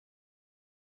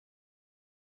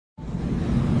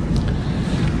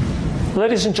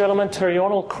Ladies and gentlemen,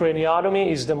 Pterional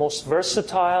craniotomy is the most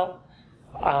versatile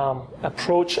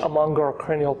approach among our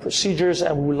cranial procedures,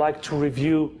 and we would like to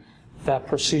review that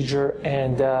procedure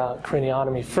and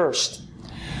craniotomy first.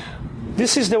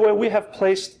 This is the way we have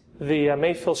placed the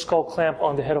Mayfield skull clamp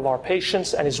on the head of our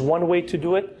patients, and is one way to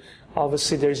do it.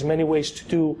 Obviously, there's many ways to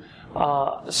do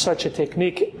such a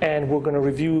technique, and we're going to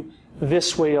review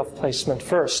this way of placement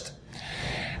first.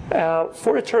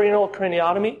 For a pterional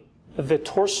craniotomy, the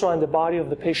torso and the body of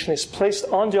the patient is placed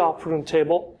on the operating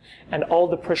table, and all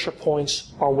the pressure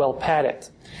points are well padded.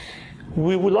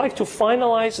 We would like to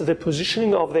finalize the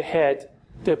positioning of the head,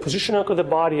 the positioning of the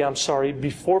body,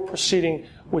 before proceeding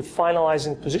with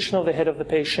finalizing the position of the head of the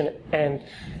patient and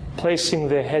placing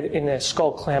the head in a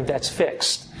skull clamp that's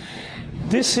fixed.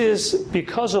 This is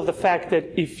because of the fact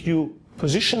that if you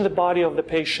position the body of the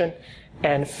patient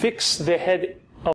and fix the head